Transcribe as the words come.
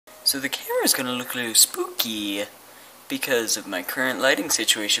So the camera's gonna look a little spooky because of my current lighting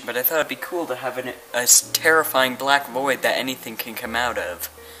situation, but I thought it'd be cool to have a terrifying black void that anything can come out of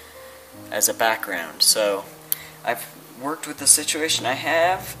as a background. So I've worked with the situation I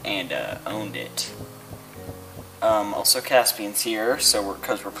have and owned it. Also Caspian's here, so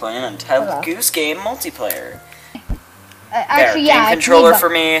because we're playing Untitled Goose Game multiplayer. Actually, there, yeah, game controller for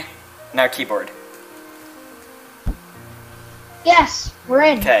me. Now keyboard. Yes, we're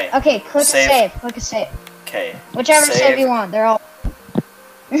in. Okay, click save. Click a save. Okay. Whichever save you want. They're all.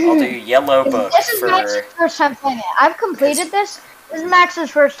 I'll do yellow book. This is Max's first time playing it. I've completed this. This is Max's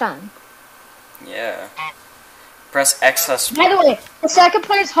first time. Yeah. Press X. By the way, the second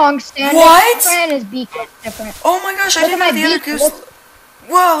player's honk stand. What? And his beak is different. Oh my gosh! I didn't know the other goose.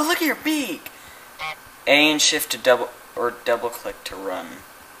 Whoa! Look at your beak. A and shift to double click to run.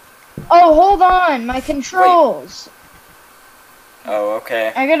 Oh, hold on, my controls. Wait. Oh,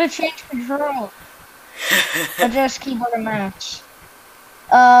 okay. I gotta change controls. Adjust keyboard and mouse.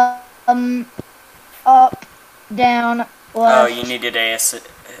 Up, down, left. Oh, you needed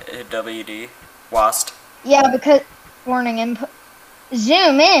WD. WASD. Yeah, because warning input.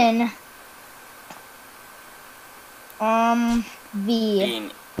 Zoom in.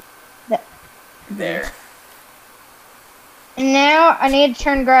 V. There. And now I need to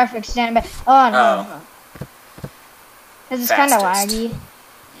turn graphics down. But no. Because it's kind of laggy.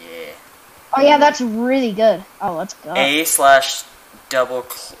 Yeah. Oh yeah, that's really good. Oh, let's go. A/shift.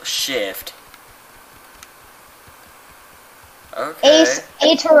 Okay.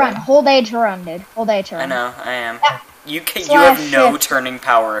 A to run. Hold A to run, dude. Hold A to run. I know, I am. You have no turning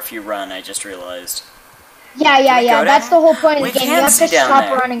power if you run, I just realized. Yeah. That's the whole point of the game. You have to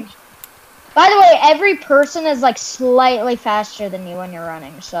stop running. By the way, every person is like slightly faster than you when you're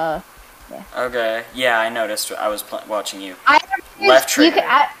running, so yeah. Okay. Yeah, I noticed. I was watching you. Left trigger.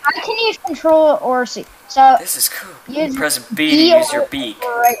 I can use control or C. So this is cool. Press B to use your beak.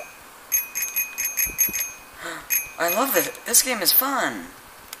 Right. I love this. This game is fun.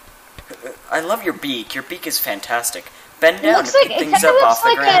 I love your beak. Your beak is fantastic. Bend down to pick things up off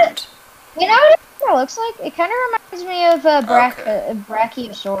the ground. You know what it looks like? It kind of reminds me of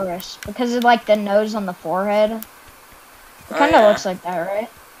Brachiosaurus because of like the nose on the forehead. It kind of looks like that, right?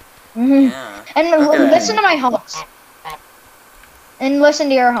 Yeah. And listen to my honks. And listen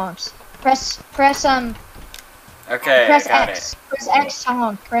to your honks. Press Okay, press got X. it. Press X to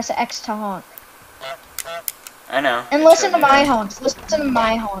honk. Press X to honk. I know. And listen to my honks. Listen to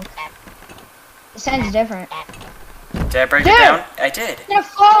my honk. It sounds different. Did I break it down? I did. It's gonna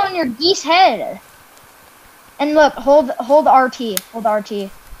fall on your geese head. And look, hold RT. Hold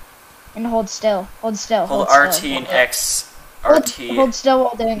RT. And hold still. Hold still. Hold RT and X. RT. Hold still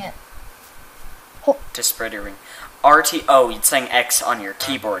while doing it. To spread your ring. RT. Oh, you're saying X on your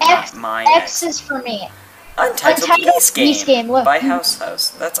keyboard, X, not my X. X is for me. Untitled Geese Game. Look. By House.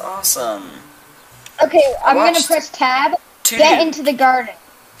 That's awesome. Okay, I'm gonna press tab. Get into the garden.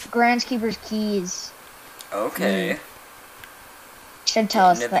 Groundskeeper's keys. Okay. Should tell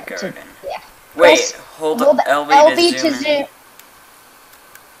us that. Yeah. Wait, hold LB to zoom in.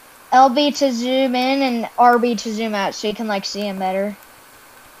 LB to zoom in and RB to zoom out, so you can like see him better.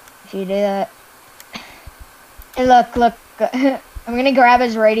 If you do that. Hey, look. I'm gonna grab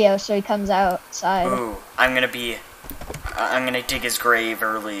his radio so he comes outside. Ooh, I'm gonna dig his grave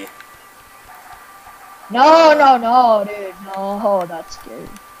early. No, dude. No, that's good.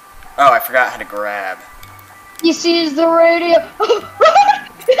 Oh, I forgot how to grab. He sees the radio.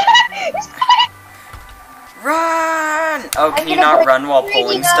 Run! Oh, can you not run while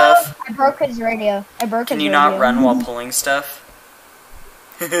pulling stuff? I broke his radio. Can you not run while pulling stuff?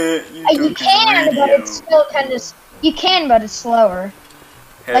 You can, but it's still kind of. You can, but it's slower.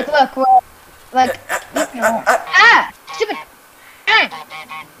 Like, look, stupid.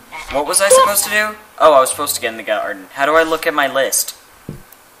 What was I supposed to do? Oh, I was supposed to get in the garden. How do I look at my list?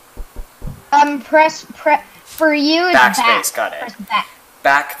 Press for you is backspace. Got it.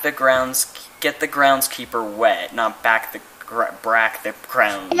 Press Get the groundskeeper wet, not brack the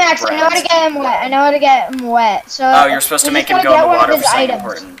ground. Max, I know how to get him wet. So. Oh, you're supposed to make him go in the water for something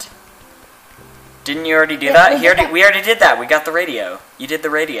important. Didn't you already do that? We already did that. We got the radio. You did the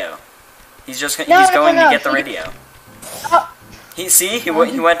radio. He's going to get the radio. He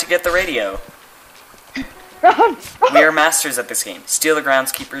went to get the radio. We are masters at this game. Steal the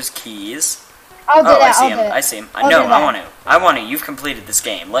groundskeeper's keys. I'll do that. I see him. I want to. You've completed this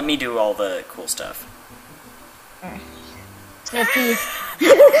game. Let me do all the cool stuff. Yeah,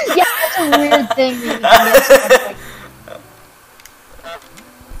 that's a weird thing.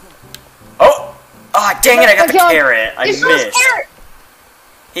 Oh, dang it! I got the carrot. I missed.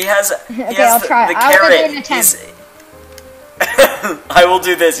 He has Okay, I'll try. the I will carrot. do an attempt. I will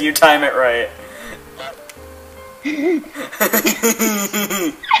do this. You time it right.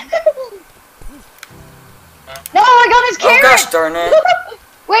 No, I got his carrot! Oh gosh darn it.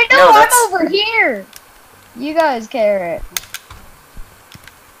 Wait, no, I'm over here. You guys carrot.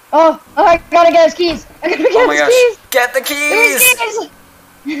 Oh, I gotta get his keys. I gotta get his keys. Get the keys!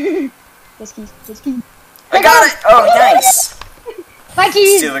 His keys. His keys. I got it! Oh, nice! My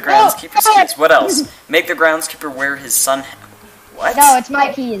keys! Steal the groundskeeper's keys. What else? Make the groundskeeper wear his sun hat. What? No, it's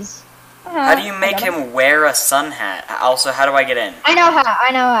my keys. How do you make him wear a sun hat? Also, how do I get in? I know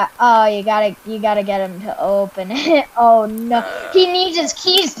how. Oh, you gotta get him to open it. Oh no, he needs his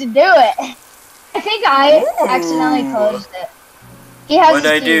keys to do it. I think I accidentally closed it. He has What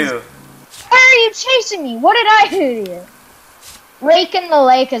did I his keys. do? Why are you chasing me? What did I do to you? Rake in the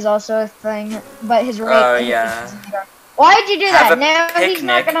lake is also a thing, but his rake. Oh yeah. Why'd you do Have that? a Now he's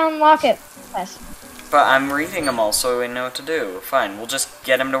not picnic. gonna unlock it. Yes. But I'm reading them all, so we know what to do. Fine, we'll just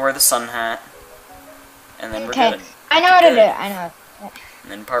get him to wear the sun hat, and then we're good. I know how to do it. I know.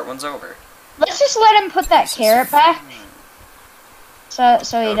 And then part one's over. Let's just let him put that carrot back, so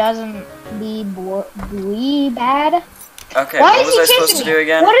he doesn't be bad. Okay, Why what is was I he supposed to chasing do me?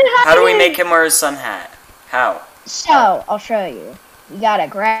 again? What did I How do we do? make him wear his sun hat? How? So I'll show you. You gotta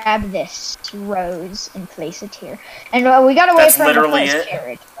grab this rose and place it here, and we gotta wait That's for him to put literally his it?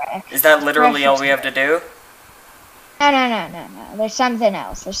 carrot back. Is that literally all we have to do? No. There's something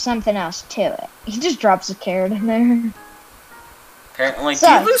else. There's something else to it. He just drops a carrot in there. Apparently, So,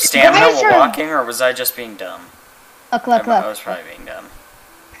 do you lose stamina guys while are- walking, or was I just being dumb? Look. I was probably being dumb.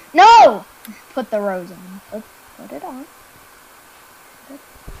 No! Put the rose on. Put it on.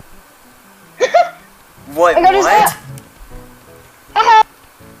 What? I got his hat.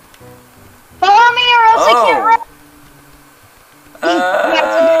 Follow me or else I can't run.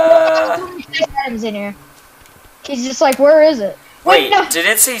 Items in here. He's just like, where is it? Wait, no. did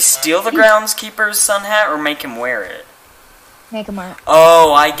it say steal the groundskeeper's sun hat or make him wear it? Make him wear it.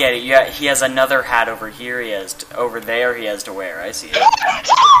 Oh, I get it. Yeah, he has another hat over here. He has over there. He has to wear. I see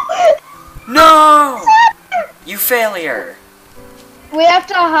it. No! You failure. We have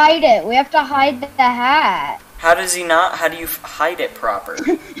to hide it. We have to hide the hat. How does he not? How do you hide it proper?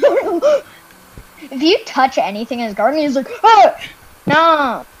 If you touch anything in his garden, he's like, oh!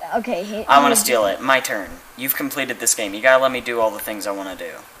 No. Okay. I want to steal it. My turn. You've completed this game. You gotta let me do all the things I want to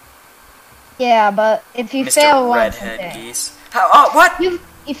do. Yeah, but if you Mr. fail once, Redhead Geese. How? Oh, what? you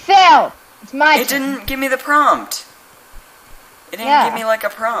failed. It's my It turn. didn't give me the prompt. It didn't give me like a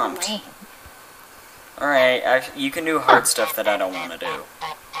prompt. Alright, you can do hard stuff that I don't want to do.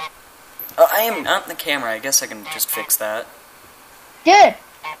 Oh, I am not in the camera. I guess I can just fix that. Good.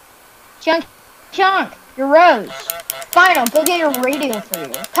 Chunk, your rose. Fine, I'll go get your radio for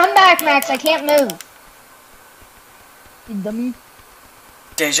you. Come back, Max. I can't move. You dummy.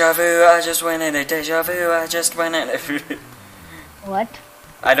 Deja vu, I just went in it. Deja vu, I just went in it. What?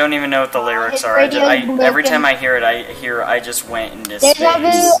 I don't even know what the lyrics his are. radio's Every broken. time I hear it, I just went into Deja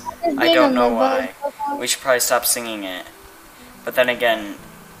vu. space. I've I been don't in know the why. boat. We should probably stop singing it. But then again,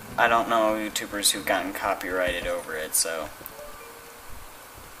 I don't know YouTubers who've gotten copyrighted over it, so...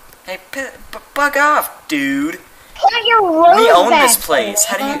 Hey, bug off, dude! Put your rose We own back, this place.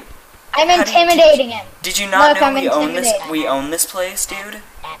 How do you... I'm how do you- intimidating him. Did you not Look, know I'm we own this? intimidating. We own this place, dude?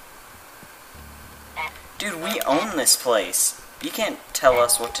 Dude, we own this place. You can't tell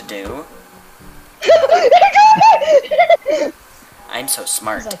us what to do. I'm so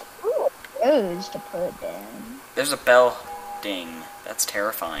smart. He's like, ooh, rose to put down. There's a bell ding. That's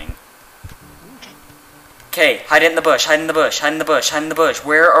terrifying. Okay, hide it in the bush, hide in the bush, hide in the bush, hide in the bush.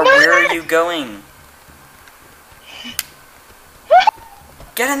 Where are you going?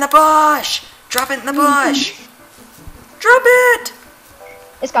 Get in the bush! Drop it in the bush! Drop it!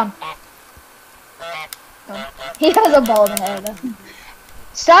 It's gone. He has a bald head.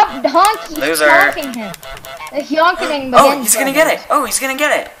 Stop Loser. honking him. The honking begins. Oh, he's gonna get it! Oh, he's gonna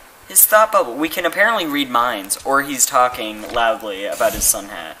get it! His thought bubble. We can apparently read minds, or he's talking loudly about his sun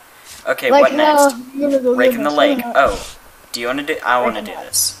hat. Okay, Like, what next? no, Rake in the lake. Oh, do you want to do? I want to do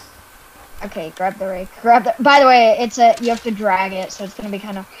this. Okay, grab the rake. Grab the. By the way, you have to drag it, so it's gonna be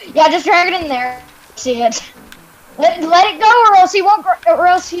kind of. Yeah, just drag it in there. See it. Let it go, or else he won't. Or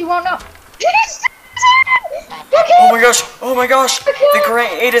else he won't know. Oh my gosh! Oh my gosh! The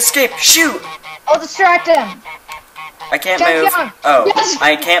great escape! Shoot! I'll distract him. I can't Jump move. down. Oh, Yes.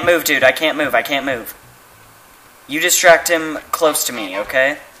 I can't move, dude. I can't move. I can't move. You distract him close to me,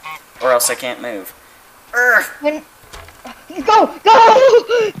 okay? Or else I can't move. Urgh. Go!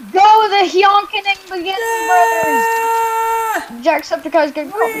 Go! The Hyonkening begins, brothers! Jacksepticeye's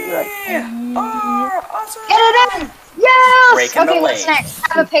getting copyright. Awesome. Get it in! Yes! Breaking the Okay, what's lake. next?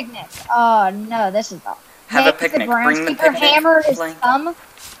 Have a picnic. Oh, no, this is bad. Have a picnic. Bring the picnic hammer his blanket. thumb.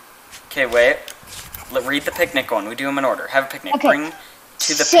 Okay, wait. Read the picnic one. We do them in order. Have a picnic. Okay. Bring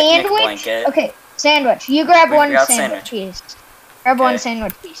to the Sandwich? picnic blanket. Okay, sandwich. You grab We one got sandwich sandwich. piece. Grab one Okay.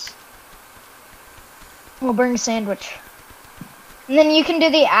 sandwich piece. We'll bring a sandwich. And then you can do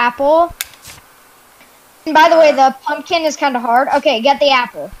the apple. And by the way, the pumpkin is kind of hard. Okay, get the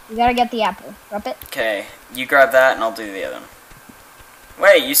apple. You gotta get the apple. Drop it. Okay, you grab that and I'll do the other one.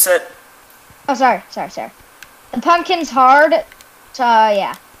 Wait, you said... Oh, sorry. The pumpkin's hard. So,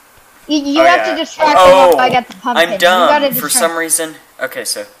 yeah. You Oh, have yeah. to distract Oh, them while I get the pumpkin. I'm You gotta dumb. For distract- some reason... Okay,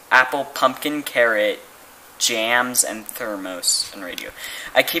 so apple, pumpkin, carrot, jams, and thermos, and radio.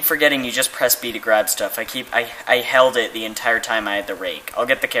 I keep forgetting you just press B to grab stuff. I held it the entire time I had the rake. I'll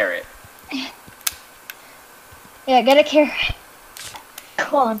get the carrot. Yeah, get a carrot.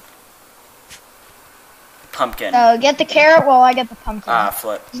 Come on. Pumpkin. So, get the carrot while I get the pumpkin.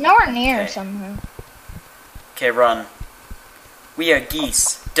 Flip. He's nowhere near Okay. somehow. Okay, run. We are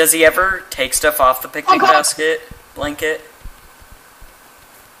geese. Does he ever take stuff off the picnic God. basket blanket?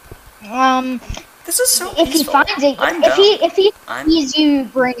 This is so If he peaceful. finds it, I'm if he I'm- sees you,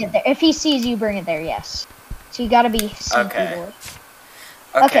 bring it there. If he sees you, bring it there. Yes. So you gotta be sneaky. Okay.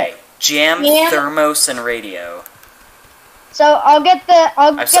 boy. Okay. Jam, Jam. thermos, and radio. So I'll get the.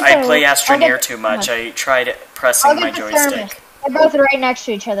 I play Astroneer too much. I tried pressing I'll my get the joystick. thermos. They're both right next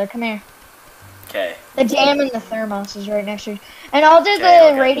to each other. Come here. Okay. The jam and the thermos is right next to each. And I'll do Okay, the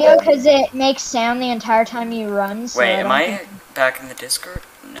okay. radio because it makes sound the entire time you run. So Wait, I am don't I think- back in the Discord?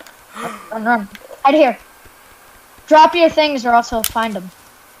 No. Run. Right here. Drop your things or else he'll find them.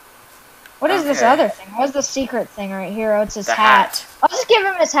 What is this Okay. other thing? What's the secret thing right here? Oh, it's his The hat. hat. I'll just give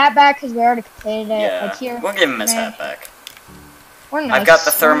him his hat back because we already completed it. Yeah. Like here. We'll give him his Nah. hat back. We're nice. I've got the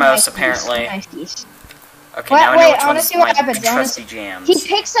We're thermos, nice geese. apparently. We're nice geese. Okay, Wait, now I know wait, which I wanna one's see what my happens. I wanna trusty see- jams. He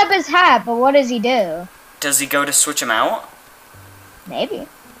picks up his hat, but what does he do? Does he go to switch him out? Maybe.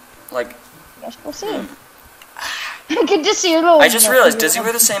 Like, Guess we'll see. I could just see a little. I just realized, does he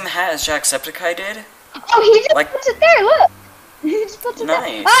wear the same hat as Jacksepticeye did? Oh, he just like- puts it there. Look. He just puts it Nice.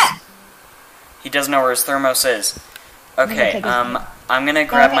 there. Ah! He doesn't know where his thermos is. Okay, take his hat. I'm gonna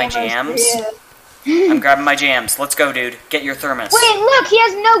grab my No hammers jams. for you. I'm grabbing my jams. Let's go, dude. Get your thermos. Wait, look, he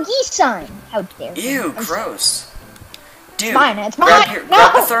has no geese sign. How dare you? Ew, gross. Dude, mine, it's grab, mine.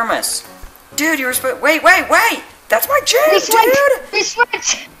 grab the No. thermos. Dude, you were supposed. Wait! That's my jam, We dude.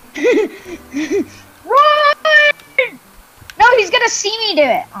 switch. Run! No, he's gonna see me do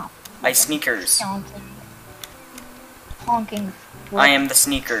it. Oh, I sneakers. honking. I am the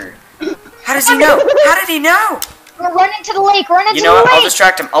sneaker. How does he know? How did he know? We're running to the lake. Running You to know the what? lake.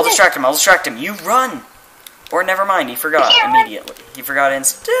 I'll distract him. You run. Or never mind. He forgot can't run. immediately. He forgot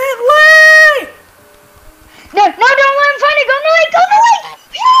instantly. No, don't let him find it. Go in the lake. Go in the lake.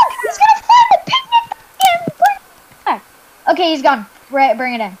 Yeah, he's gonna find the picnic. And bring it back. Okay, he's gone. Right,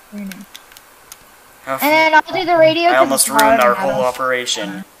 bring it in. Oh, And then I'll do the radio. I 'cause almost it's hard ruined our and I whole don't-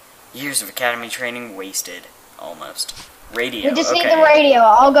 operation. Years of academy training wasted. Almost. Radio. We just okay. need the radio.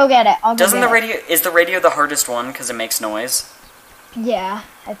 I'll go get it. Is the radio the hardest one because it makes noise? Yeah,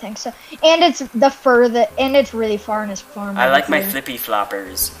 I think so. And it's the further, and it's really far in his farm. I like my here. flippy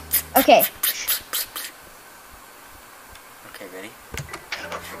floppers. Okay. Okay, ready?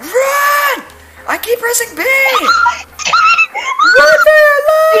 Run! I keep pressing B! Run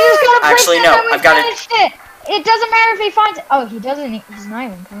We just gotta break Actually, it no, and we I've got it. finished it. It doesn't matter if he finds it. Oh, he doesn't. He's not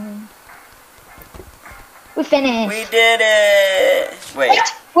even coming. We finished. We did it! Wait.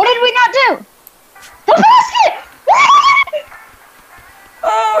 What did we not do? The basket!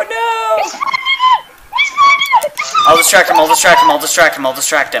 Oh no! He's finding it! I'll distract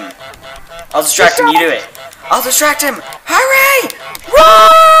him, you do it. I'll distract him! Hurry!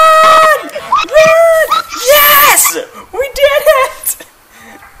 Run! Run! Yes! We did it!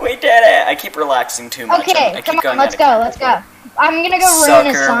 We did it! I keep relaxing too much. Okay, I come keep on, going let's go, let's go. I'm gonna go ruin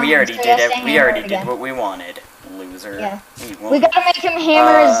his Sucker, song. we already so did yes, it. hang We hammer already it did again. what we wanted. Loser. Yeah. We We won. gotta make him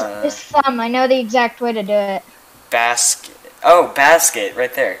hammer his thumb. I know the exact way to do it. Basket. Oh, basket,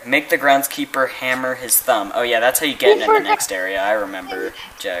 right there. Make the groundskeeper hammer his thumb. Oh yeah, that's how you get into the forgot- next area. I remember.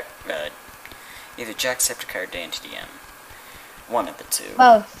 Either Jacksepticeye or DNTDM. One of the two.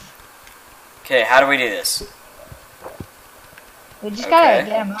 Both. Okay, how do we do this? We just gotta Okay.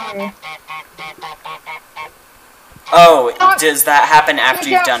 get him over here. Oh, Don't- does that happen after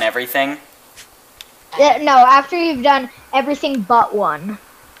don't- you've done everything? Yeah, no, after you've done everything but one.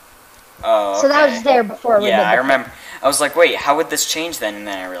 Oh, So that okay. was there before we did Yeah, I the remember. I was like, wait, how would this change then? And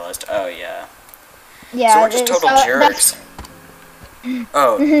then I realized, oh yeah. Yeah. So we're just total jerks. That's...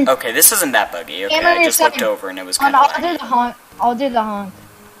 Oh, okay, this isn't that buggy. Okay, I just looked over and it was kind of I'll do the honk. I'll do the honk.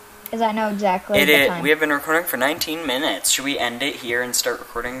 Because I know exactly the time. We have been recording for 19 minutes. Should we end it here and start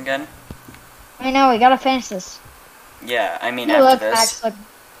recording again? I know, we gotta finish this. Yeah, I mean, Here, after look, this. Max, look.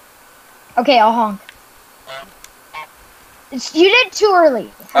 Okay, I'll honk. You did too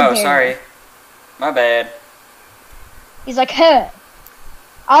early. Oh, sorry. My bad. He's like, huh.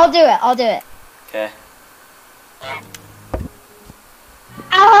 I'll do it. Okay.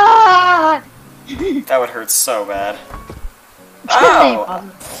 Ah! That would hurt so bad. Oh!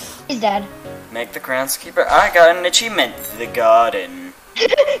 He's dead. Make the groundskeeper. I got an achievement. The garden.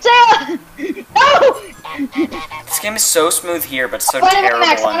 Sarah! No! This game is so smooth here, but so Wait a minute, terrible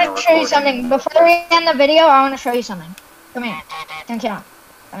Max, on I the want to show you recording. something. Before we end the video, I want to show you something. Come here. Come here.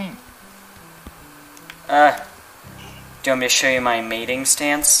 Come here. Do you want me to show you my mating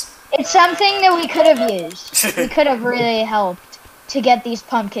stance? It's something that we could have used. We could have really helped to get these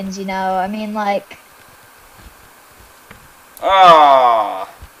pumpkins, you know? I mean, like... Oh.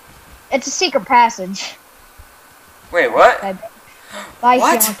 It's a secret passage. Wait, what? Bye,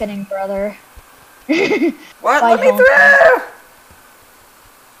 What? honking brother. What? Bye, Let me through!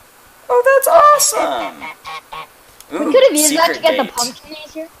 Oh, that's awesome! Ooh, We could have used that to secret get the gate. pumpkin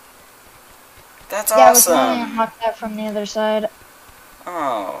easier. That's Yeah, we can only awesome! unlock that from the other side.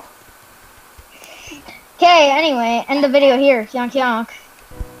 Oh. Okay, anyway, end the video here. Yonk yonk.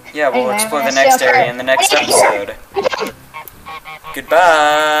 Yeah, we'll Anyway, explore I'm the gonna next see you area in the next episode.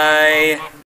 Goodbye!